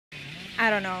I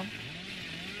don't know.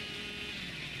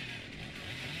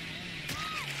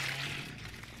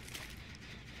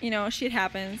 You know, shit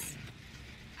happens.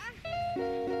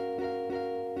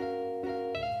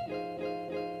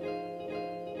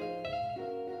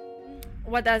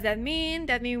 What does that mean?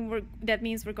 That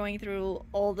means we're going through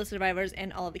all the survivors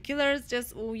and all the killers,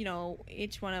 just, you know,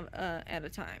 each one of at a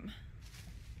time.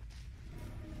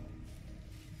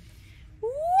 Woo!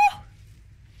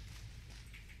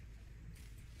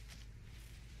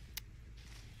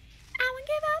 I won't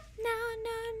give up. No,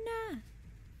 no, no.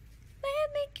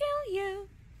 Let me kill you.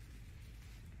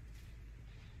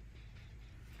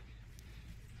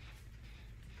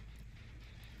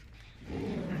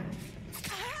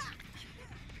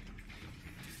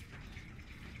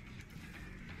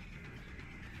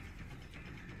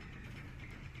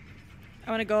 I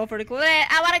want to go for the Claudette.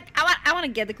 I want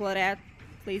to get the Claudette.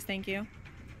 Please, thank you.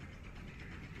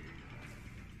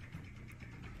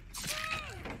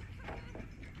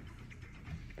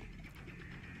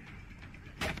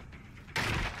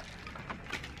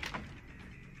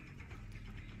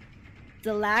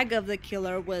 The lag of the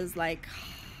killer was like,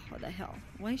 what the hell?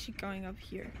 Why is she going up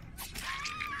here?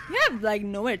 You have like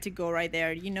nowhere to go right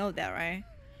there. You know that, right?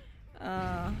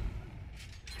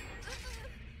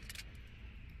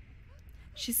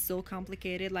 She's so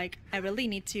complicated. Like, I really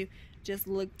need to just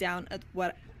look down at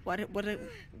what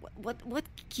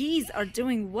keys are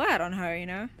doing what on her, you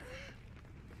know?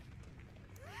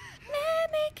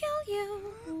 Let me kill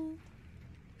you.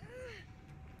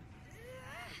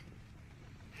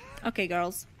 Okay,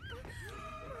 girls.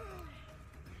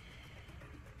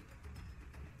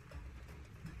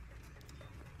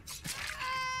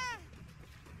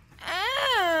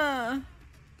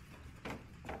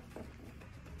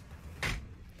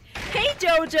 Hey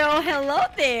Jojo, hello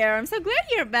there. I'm so glad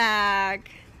you're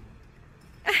back.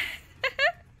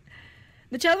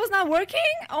 The chat was not working?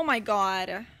 Oh my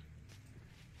god.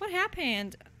 What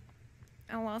happened?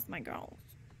 I lost my girls.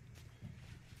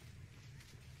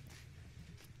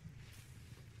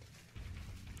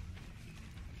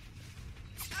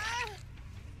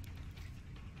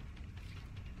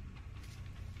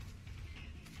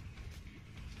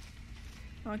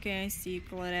 Okay, I see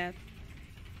Claudette.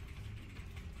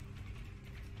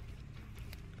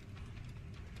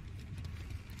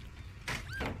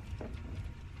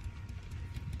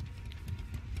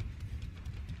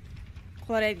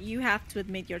 Claudette, you have to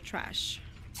admit you're trash.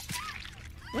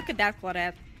 Look at that,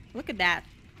 Claudette. Look at that.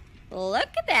 Look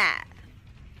at that.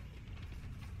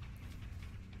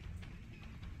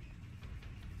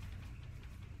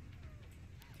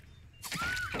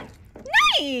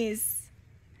 Nice!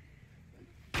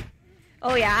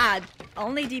 Oh yeah,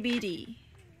 only DBD.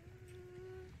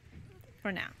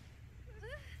 For now.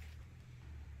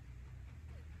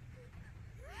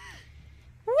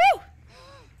 Woo!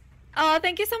 Oh,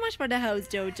 thank you so much for the host,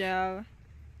 Jojo.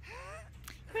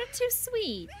 You're too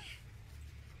sweet.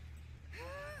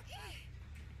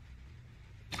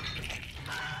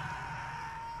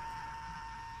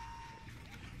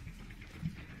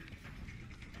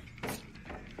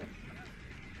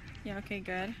 Yeah, okay,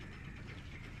 good.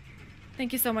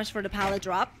 Thank you so much for the pallet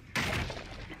drop.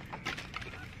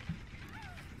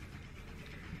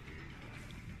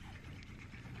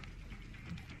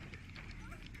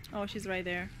 Oh, she's right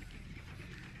there.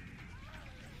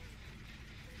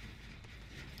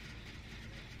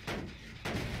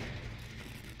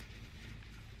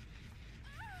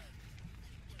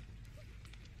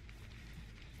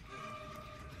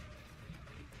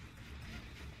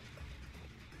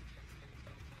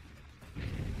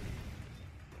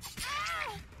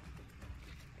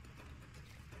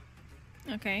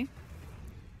 Okay.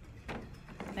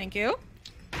 Thank you.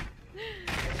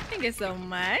 Thank you so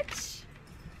much.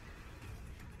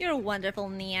 You're wonderful,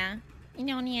 Nia. You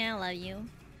know, Nia, I love you.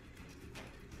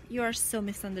 You are so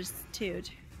misunderstood.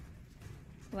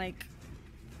 Like...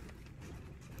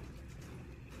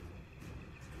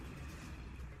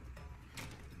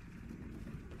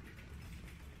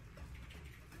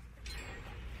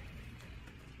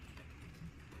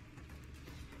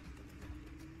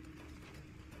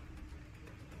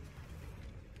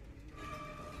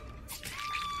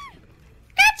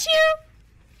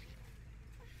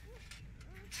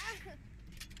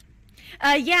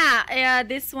 yeah,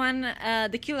 this one,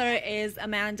 the killer is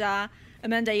Amanda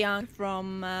Young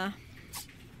from,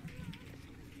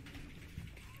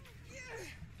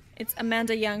 it's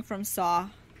Amanda Young from Saw.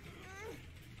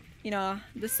 You know,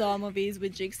 the Saw movies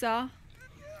with Jigsaw.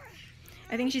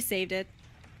 I think she saved it.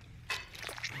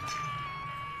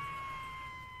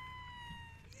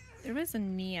 There is a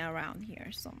Nia around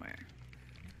here somewhere.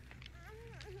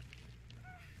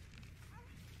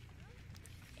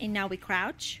 And now we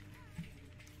crouch.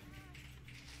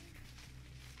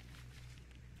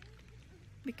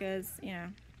 Because, you know.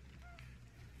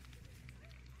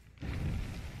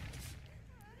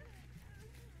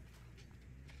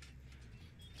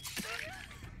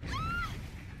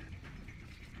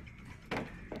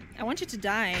 I want you to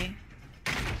die.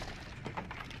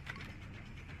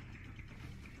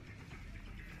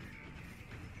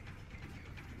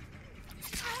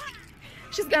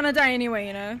 She's gonna die anyway,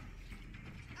 you know.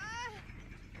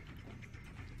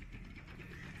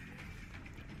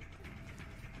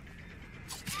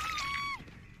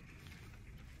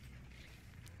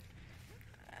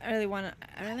 I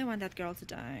really want that girl to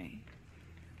die.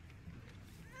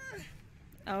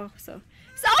 Oh, so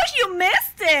you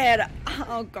missed it!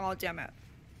 Oh, god damn it.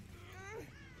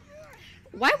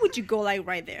 Why would you go like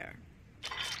right there?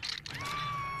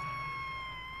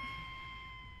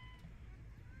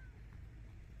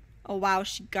 Oh wow,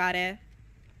 she got it.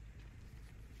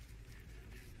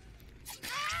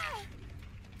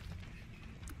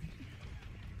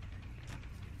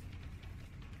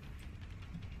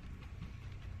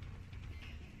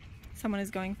 Someone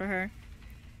is going for her.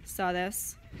 Saw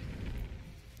this.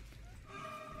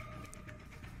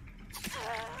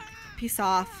 Peace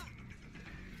off.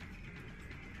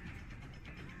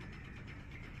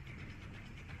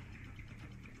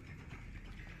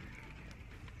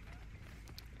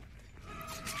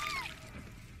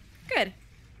 Good.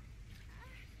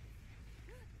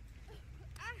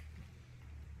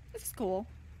 This is cool.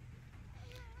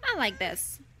 I like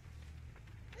this.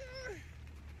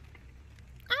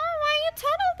 Oh, why are you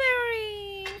tunnel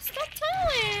berry? Stop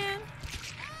tunneling.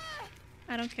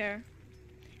 I don't care.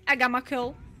 I got my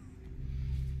kill.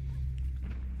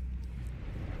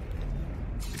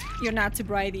 You're not too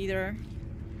bright either.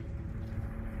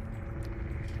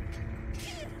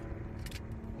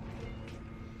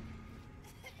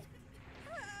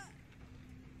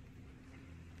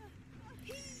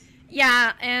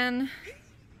 Yeah, and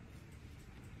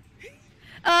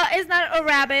it's not a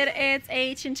rabbit, it's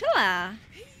a chinchilla.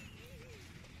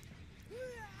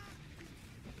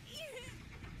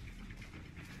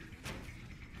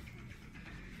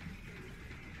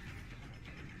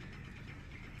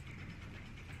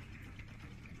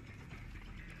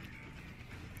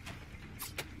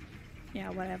 Yeah,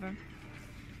 whatever.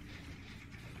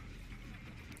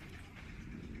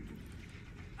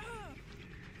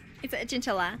 It's a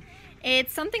chinchilla.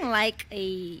 It's something like a,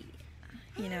 you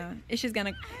know, it's just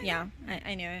gonna, yeah,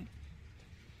 I knew it.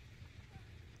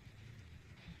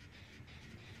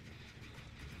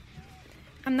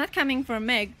 I'm not coming for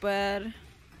Meg, but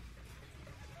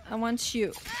I want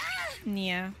you,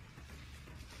 Nia.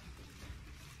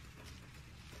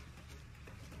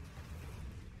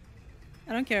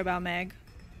 I don't care about Meg.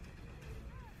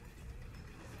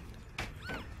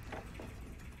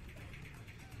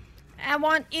 I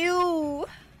want you.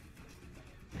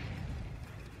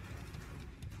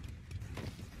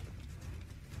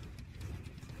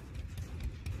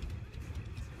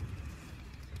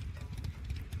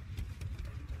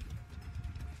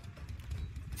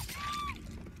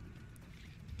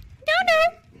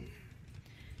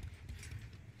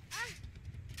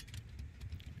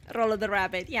 Roll of the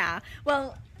rabbit, yeah.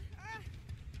 Well,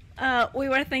 we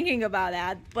were thinking about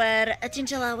that, but a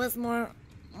chinchilla was more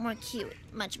cute,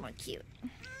 much more cute.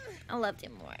 I loved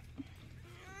him more.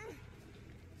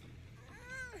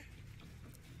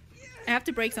 I have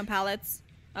to break some pallets,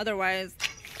 otherwise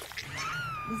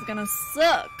this is gonna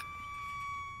suck.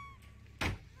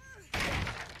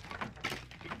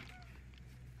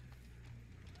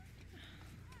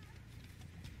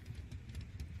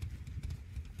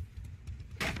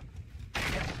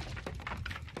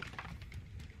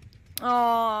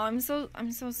 Oh,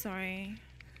 I'm so sorry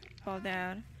about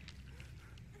that.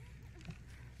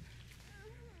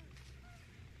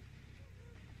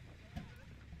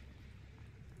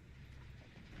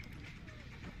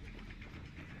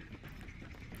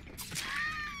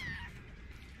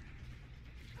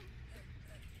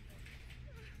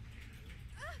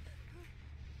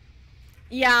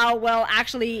 Yeah, well,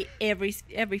 actually, every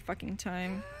fucking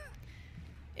time.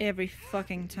 Every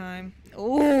fucking time.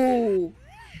 Oh,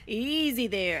 easy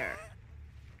there.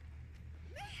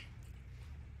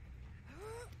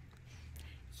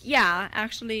 Yeah,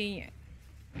 actually.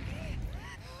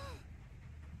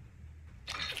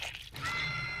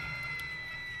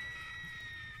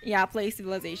 Yeah, play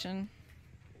Civilization.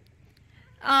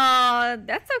 Oh,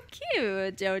 that's so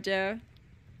cute, Jojo.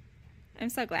 I'm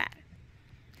so glad.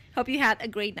 Hope you had a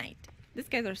great night. These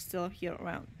guys are still here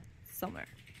around somewhere.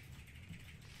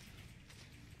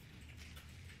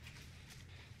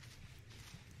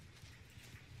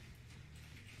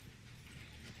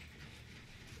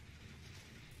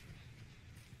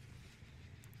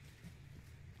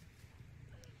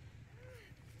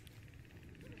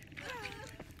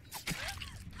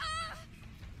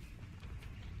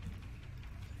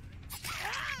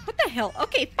 the hell?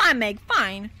 Okay, fine, Meg,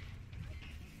 fine.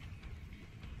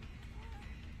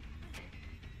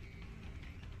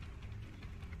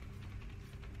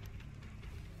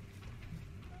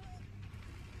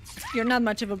 You're not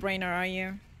much of a brainer, are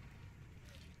you?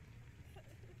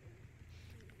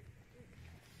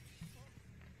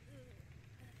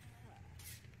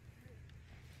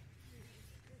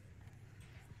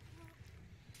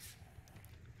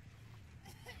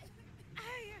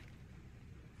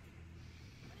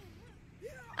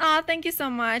 Oh, thank you so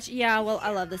much. Yeah, well, I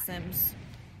love The Sims.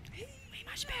 Way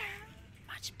much better.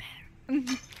 Much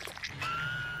better.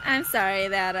 I'm sorry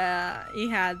that you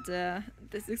had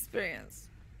this experience.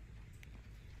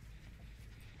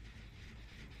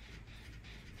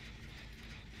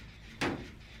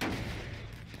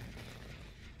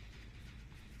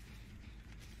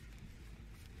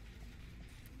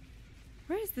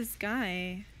 Where is this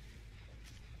guy?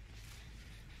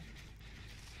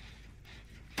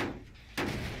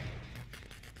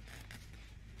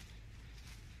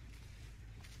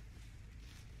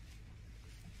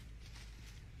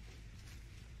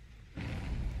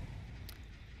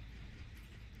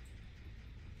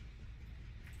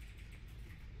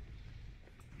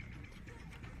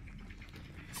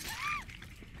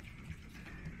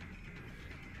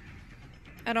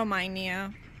 I don't mind,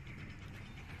 Nia.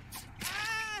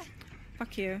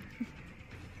 Fuck you.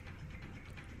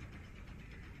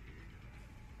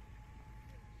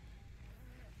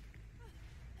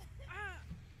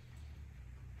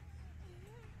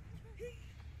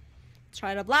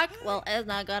 Try to block? Well, it's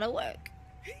not gonna work.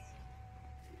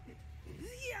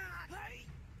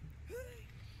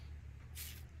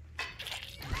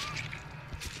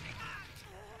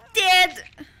 Dead!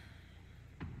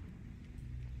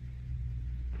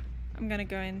 I'm gonna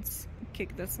go and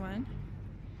kick this one.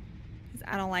 Because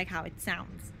I don't like how it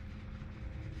sounds.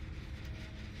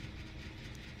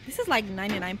 This is like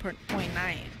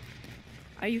 99.9.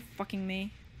 Are you fucking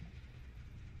me?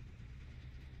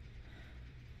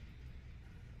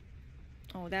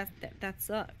 Oh, that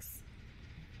sucks.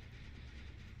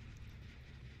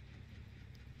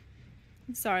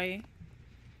 I'm sorry,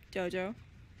 Jojo.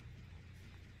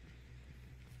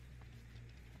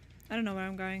 I don't know where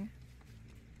I'm going.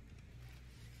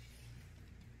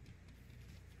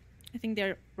 I think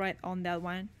they're right on that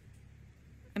one.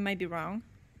 I might be wrong.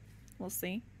 We'll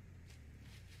see.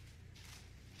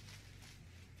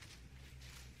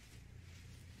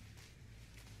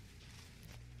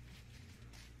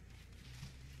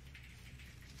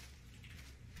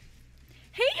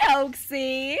 Hey,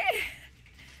 Oaksy!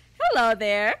 Hello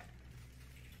there.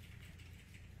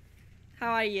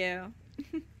 How are you?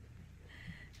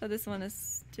 So this one is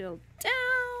still down.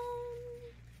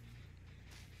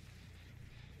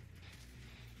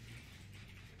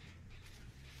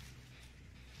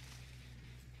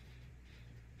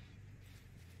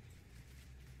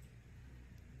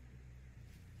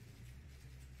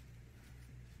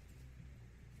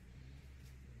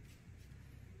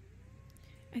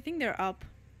 I think they're up.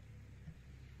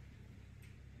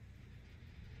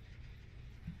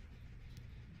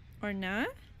 Or not?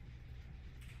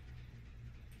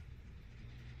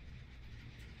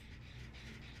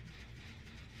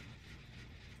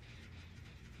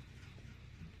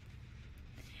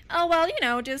 Oh, well, you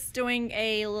know, just doing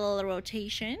a little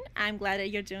rotation. I'm glad that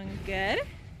you're doing good.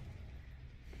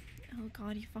 Oh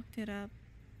god, you fucked it up.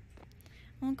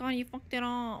 Oh god, you fucked it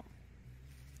up.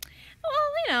 Well,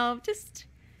 you know, just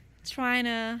trying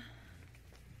to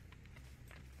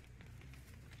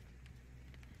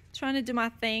do my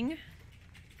thing.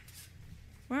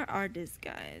 Where are these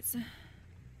guys?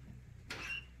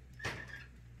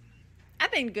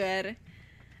 I've been good.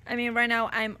 I mean, right now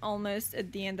I'm almost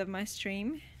at the end of my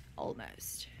stream.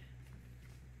 Almost.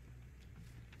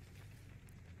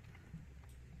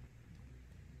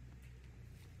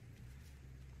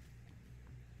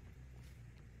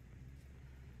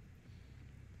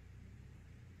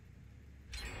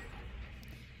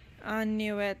 I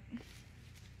knew it.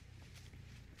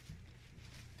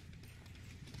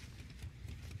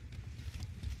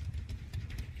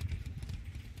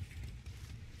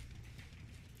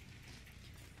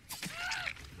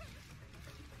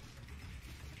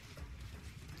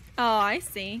 Oh, I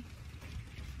see.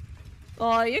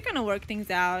 Well, you're gonna work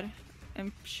things out.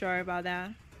 I'm sure about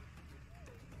that.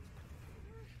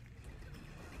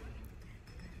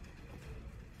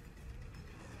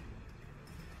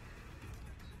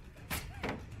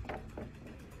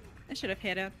 I should have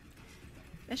hit it.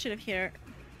 I should have hit it,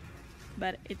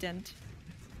 but it didn't.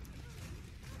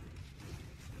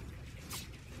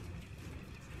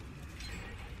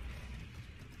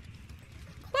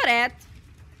 Claudette!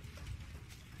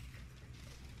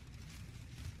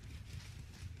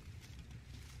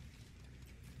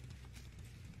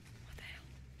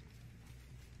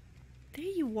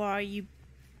 Why, you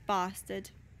bastard?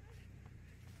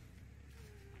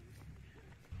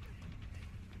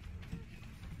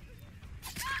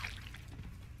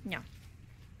 No.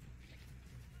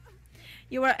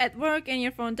 You were at work and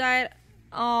your phone died.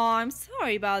 Oh, I'm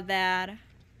sorry about that.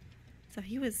 So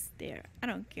he was there. I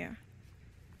don't care.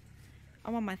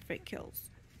 I want my 3 kills.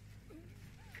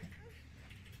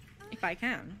 If I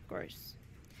can, of course.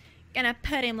 Gonna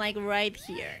put him like right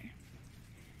here.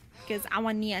 Because I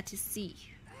want Nia to see.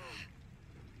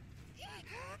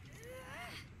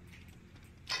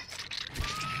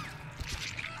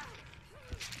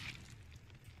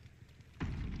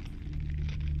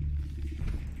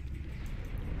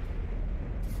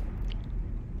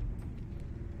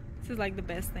 This is like the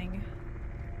best thing.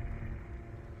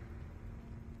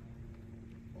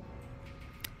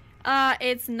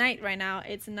 It's night right now.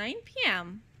 It's 9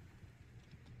 p.m.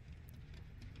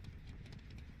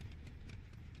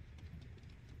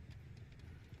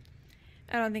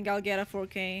 I don't think I'll get a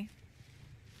 4K.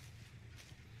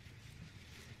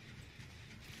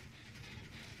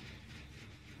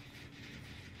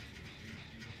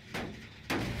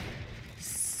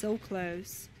 So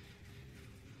close.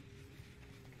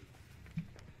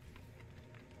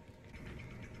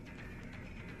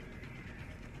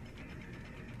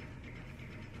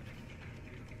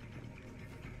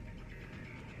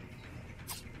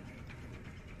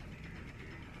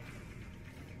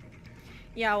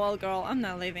 Yeah, well, girl, I'm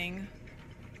not leaving.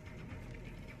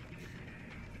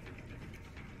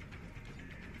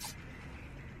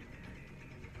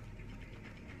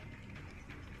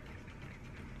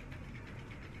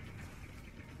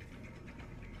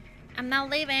 I'm not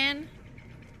leaving.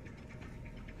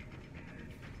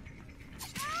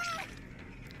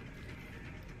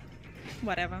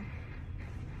 Whatever.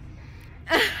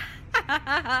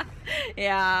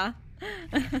 Yeah.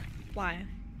 Why?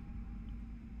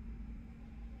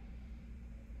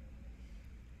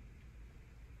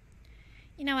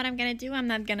 You know what I'm gonna do? I'm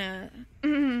not gonna...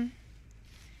 I'm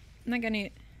not gonna...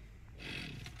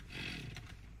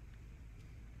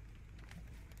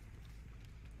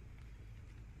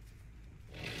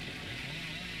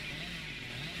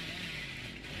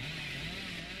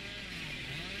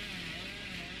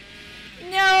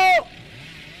 No!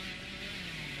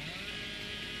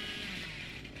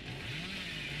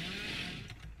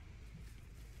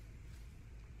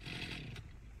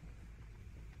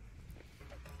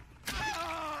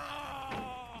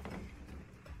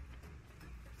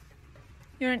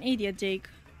 You're an idiot, Jake.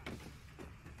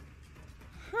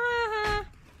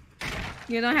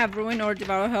 You don't have Ruin or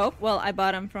Devour Hope? Well, I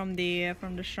bought them from the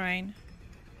shrine.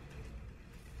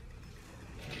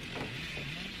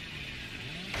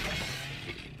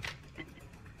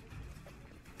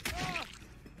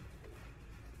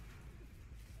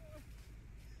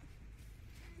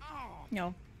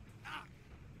 No.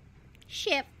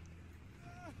 Shit.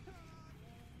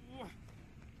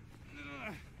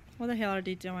 What the hell are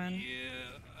they doing?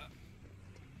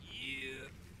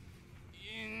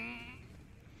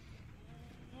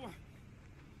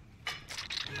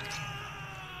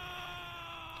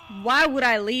 Why would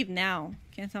I leave now?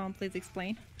 Can someone please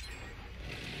explain?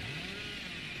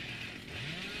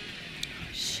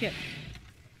 Shit.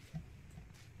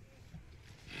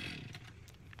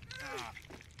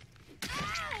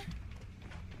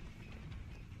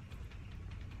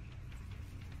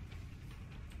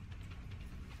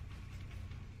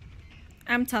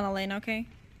 I'm tunneling, okay?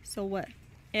 So what?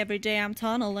 Every day I'm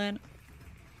tunneling.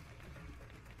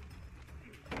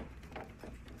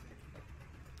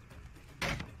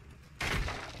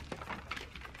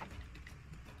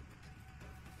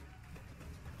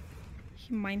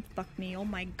 He mind fucked me. Oh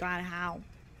my god, how?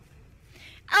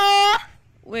 Ah!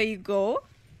 Where you go?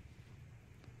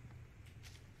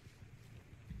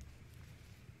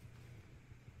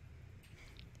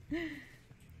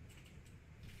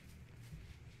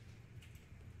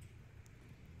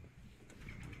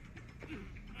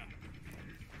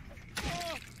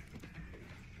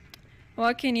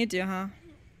 What can you do, huh?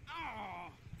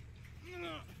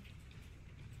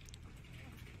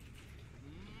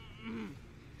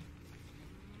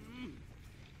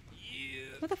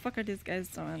 What the fuck are these guys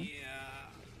doing?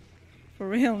 For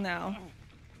real now.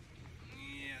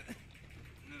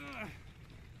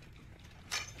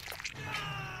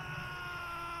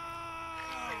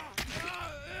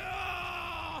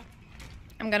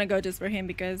 I'm gonna go just for him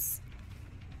because...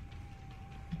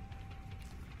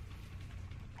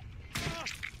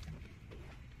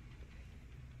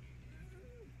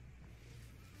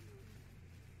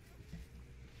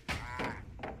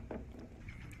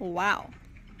 Wow.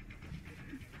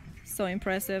 So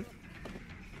impressive.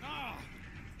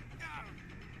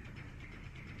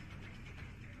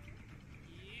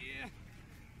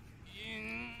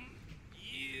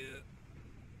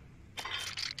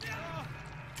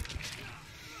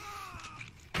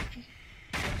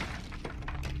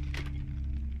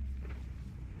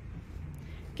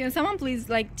 Can someone please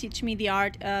like teach me the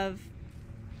art of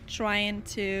trying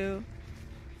to...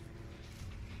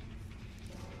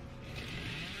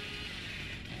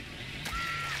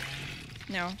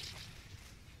 No.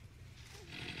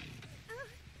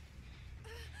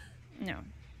 No.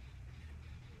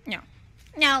 No.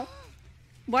 No.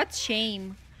 What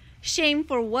shame? Shame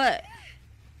for what?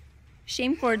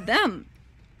 Shame for them.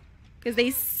 Because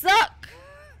they suck.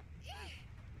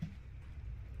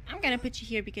 I'm gonna put you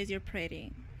here because you're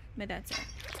pretty. But that's it.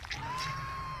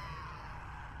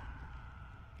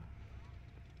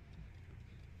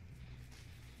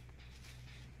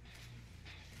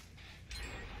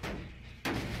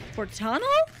 For tunnel?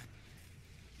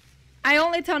 I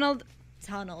only tunneled.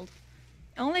 I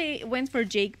only went for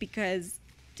Jake because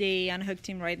they unhooked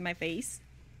him right in my face.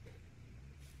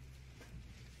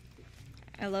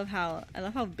 I love how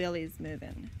Billy's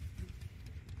moving.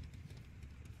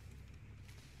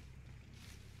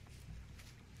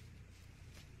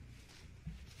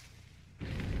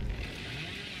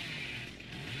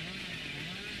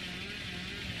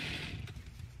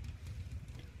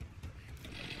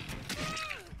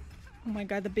 Oh my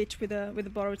god, the bitch with the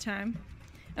borrow time.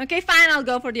 Okay, fine, I'll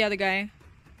go for the other guy.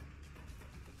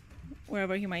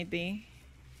 Wherever he might be.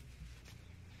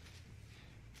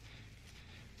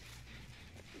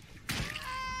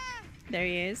 There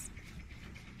he is.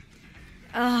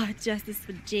 Ah, oh, justice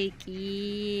for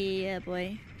Jakey. Yeah,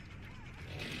 boy.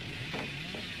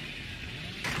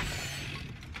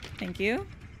 Thank you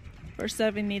for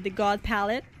serving me the god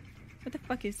palette. What the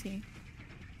fuck is he?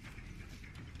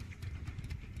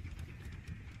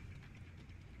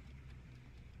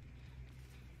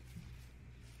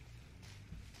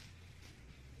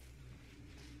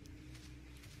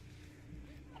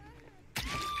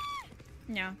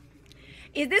 No.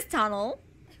 Is this tunnel?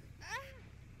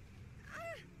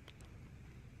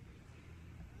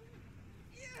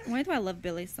 Why do I love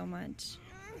Billy so much?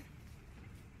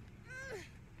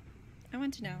 I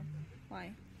want to know.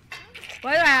 Why?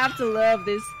 Why do I have to love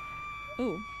this?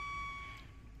 Ooh.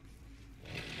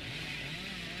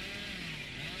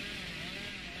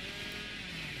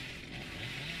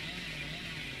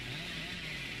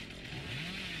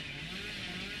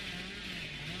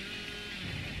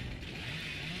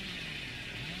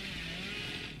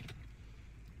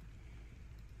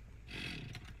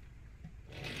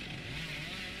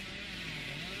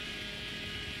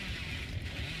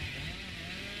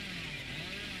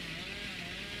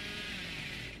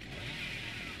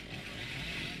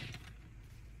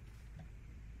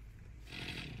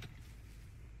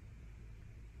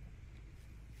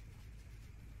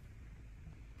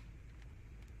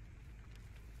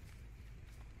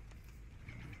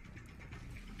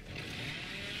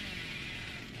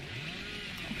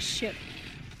 Shit.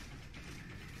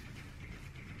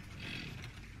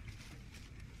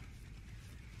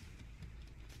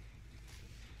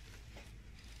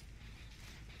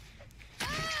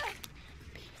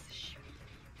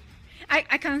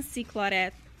 I can't see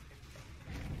Claudette.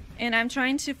 And I'm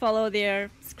trying to follow their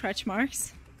scratch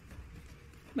marks.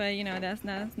 But you know, that's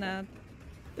not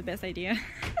the best idea.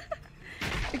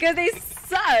 Because they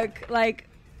suck, like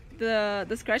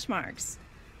the scratch marks.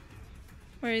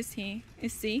 Where is he?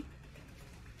 Is he?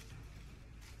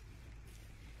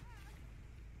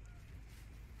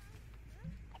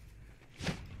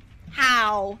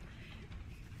 How?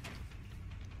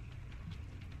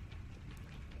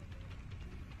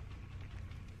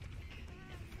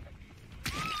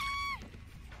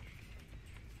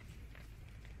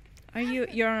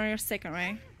 You're on your second,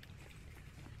 right?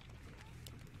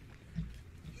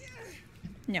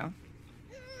 No.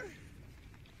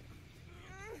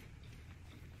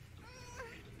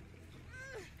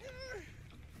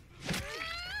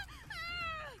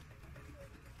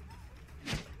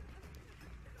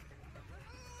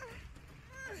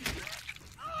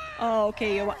 Oh,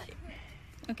 okay, you're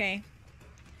okay.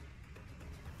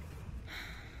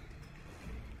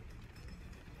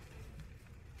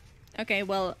 Okay,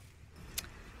 well,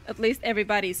 at least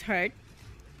everybody's hurt.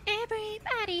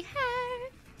 Everybody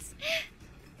hurts.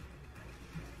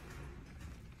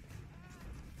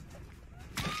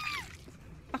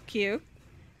 Fuck you.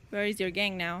 Where is your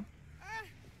gang now?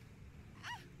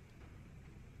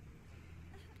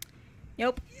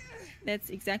 Nope. That's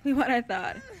exactly what I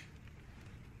thought.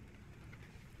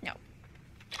 No.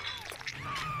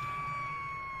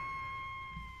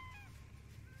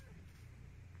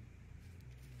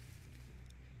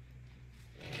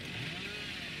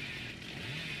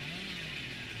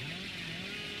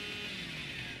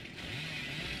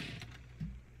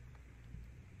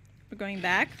 We're going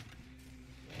back.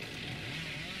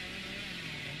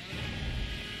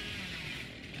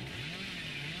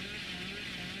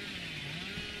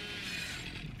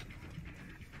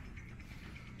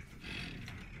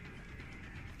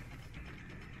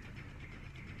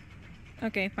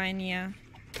 Okay, fine, yeah.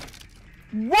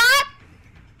 What?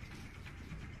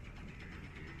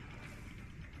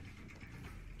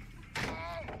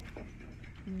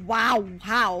 Wow,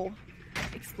 how?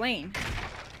 Explain.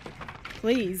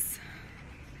 Please.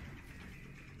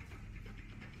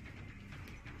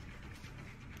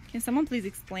 Can someone please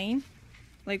explain?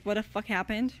 Like, what the fuck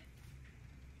happened?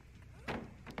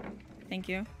 Thank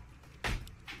you.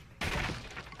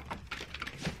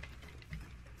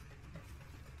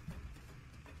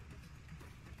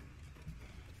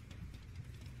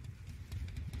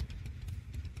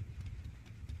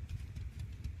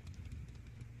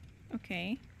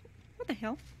 Okay. What the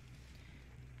hell?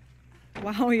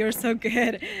 Wow, you're so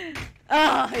good.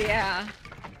 Oh, yeah.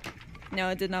 No,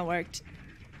 it did not work.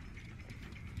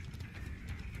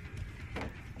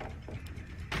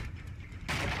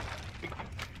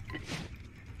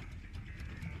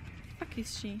 Fuck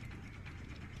is she?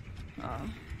 Oh.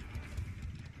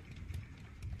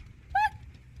 What?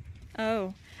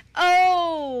 Oh.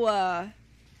 Oh!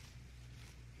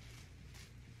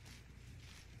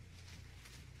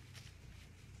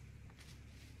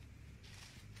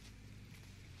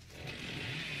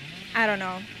 I don't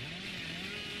know.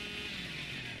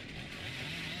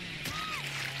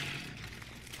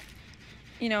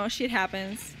 You know, shit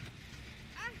happens.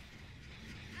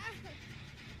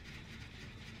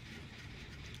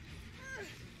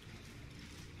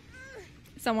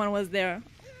 Someone was there.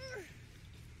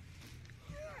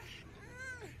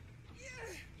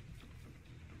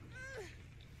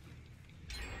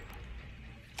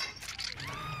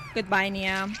 Goodbye,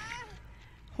 Nia.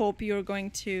 Hope you're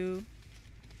going to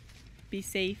be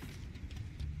safe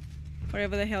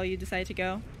wherever the hell you decide to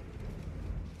go.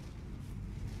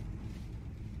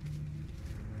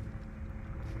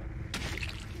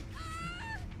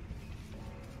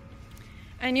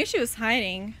 I knew she was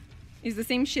hiding. It's the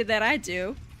same shit that I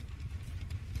do.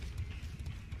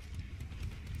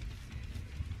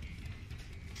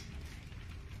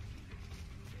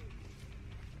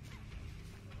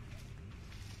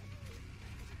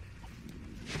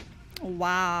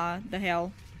 Wow, the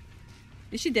hell.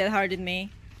 Is she dead hard in me?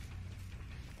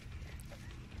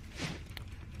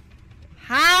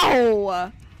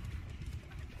 How?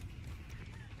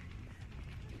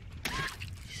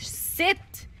 Sit!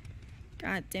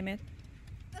 God damn it.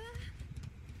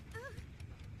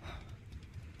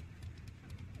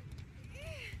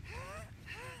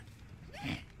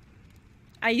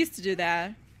 I used to do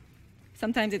that.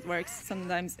 Sometimes it works,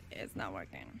 sometimes it's not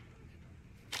working.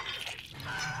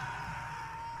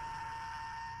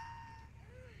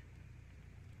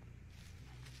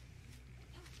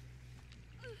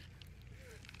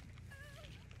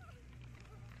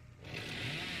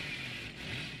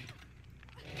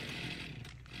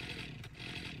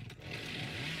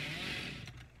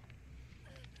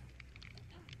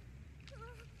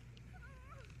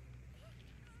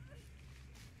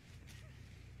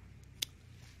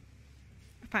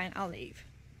 Fine, I'll leave.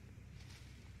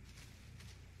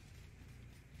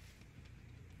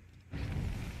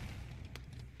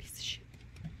 Piece of shit.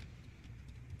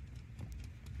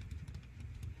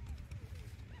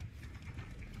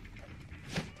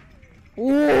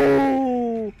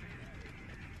 Ooh!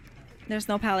 There's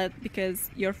no pallet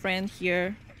because your friend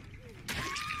here.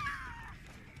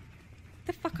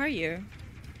 The fuck are you?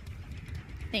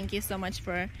 Thank you so much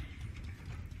for...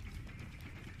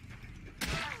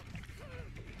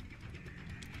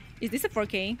 Is this a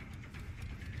 4K?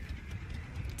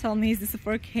 Tell me, is this a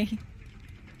 4K?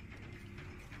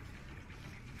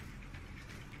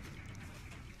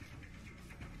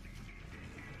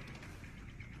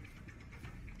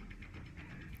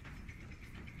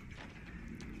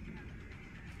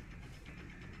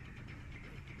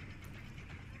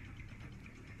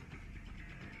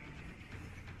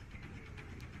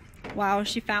 Wow,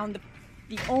 she found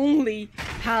the only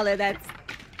pallet that's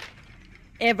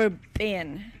ever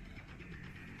been.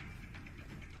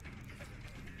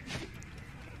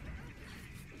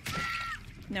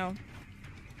 No.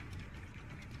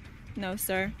 No,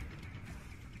 sir.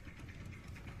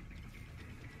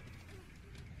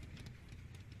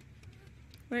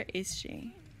 Where is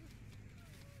she?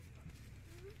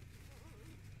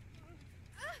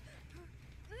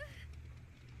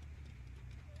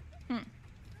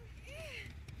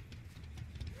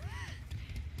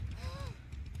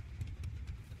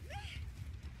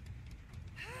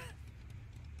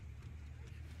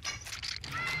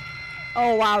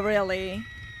 Oh wow, really?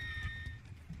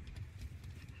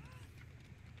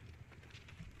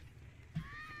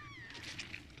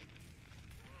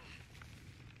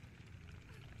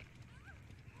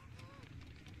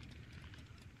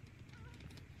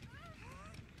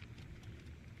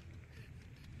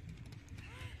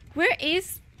 Where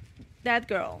is that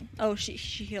girl? Oh, she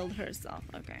healed herself.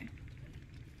 Okay.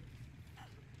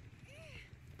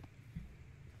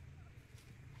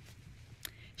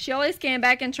 She always came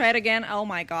back and tried again. Oh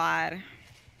my god.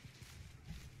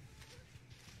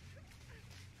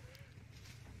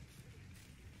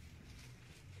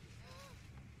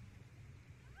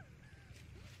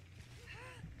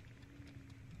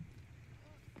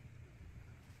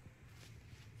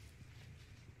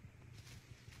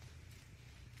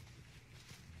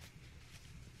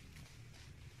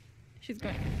 She's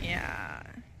going, yeah.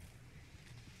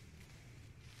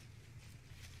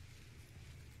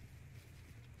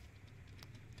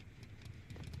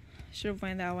 Should have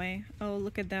went that way. Oh,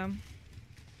 look at them.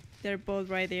 They're both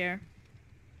right there.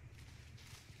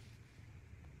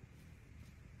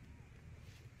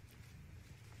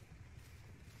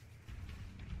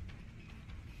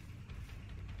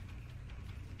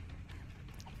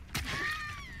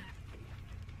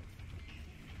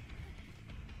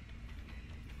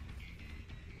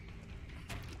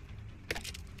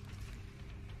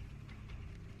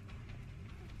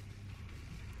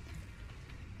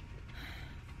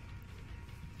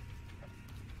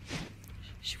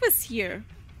 She was here.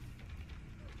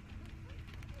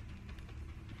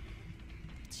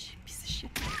 Piece of shit.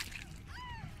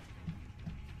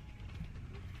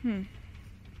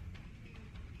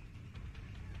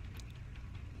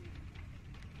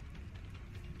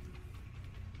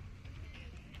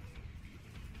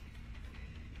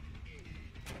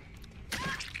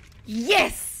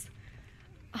 Yes!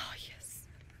 Oh, yes.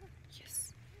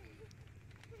 Yes.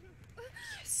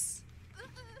 Yes.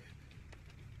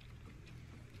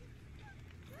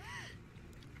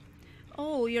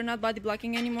 Oh, you're not body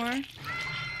blocking anymore?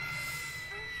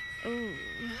 Oh.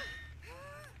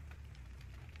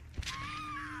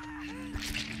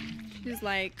 She's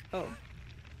like, oh.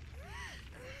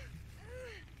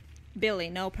 Billy,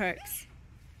 no perks.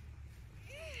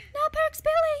 No perks,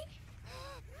 Billy!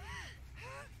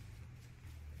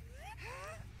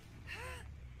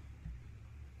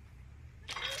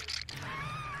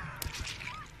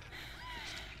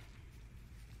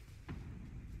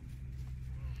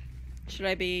 Should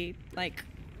I be like...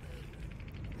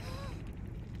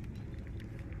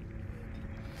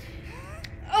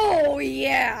 Oh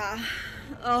yeah!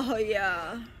 Oh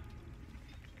yeah!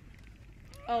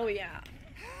 Oh yeah!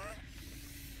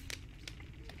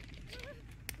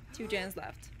 2 gens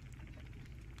left.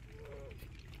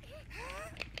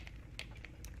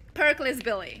 Perkless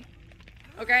Billy.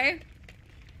 Okay?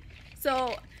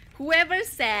 So, whoever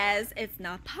says it's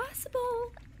not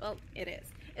possible, well, it is.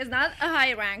 It's not a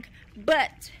high rank,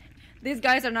 but these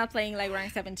guys are not playing like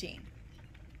rank 17.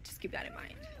 Just keep that in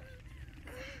mind.